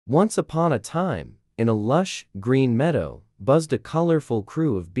Once upon a time, in a lush, green meadow, buzzed a colorful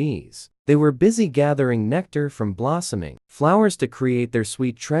crew of bees. They were busy gathering nectar from blossoming flowers to create their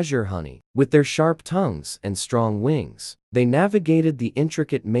sweet treasure honey. With their sharp tongues and strong wings, they navigated the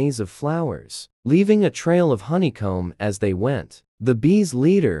intricate maze of flowers, leaving a trail of honeycomb as they went. The bees'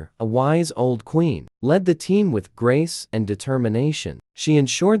 leader, a wise old queen, led the team with grace and determination. She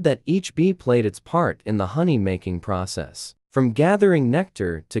ensured that each bee played its part in the honey-making process, from gathering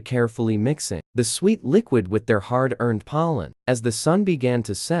nectar to carefully mixing the sweet liquid with their hard-earned pollen. As the sun began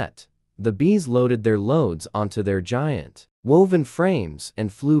to set, the bees loaded their loads onto their giant, woven frames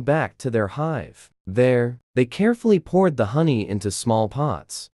and flew back to their hive. There, they carefully poured the honey into small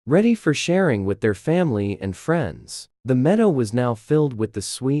pots, ready for sharing with their family and friends. The meadow was now filled with the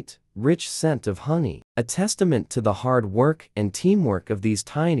sweet, rich scent of honey, a testament to the hard work and teamwork of these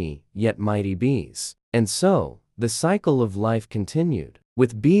tiny, yet mighty bees. And so, the cycle of life continued,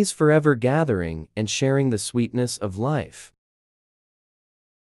 with bees forever gathering and sharing the sweetness of life.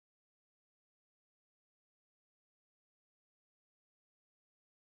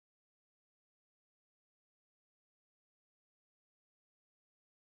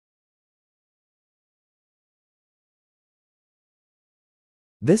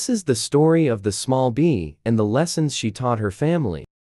 This is the story of the small bee and the lessons she taught her family.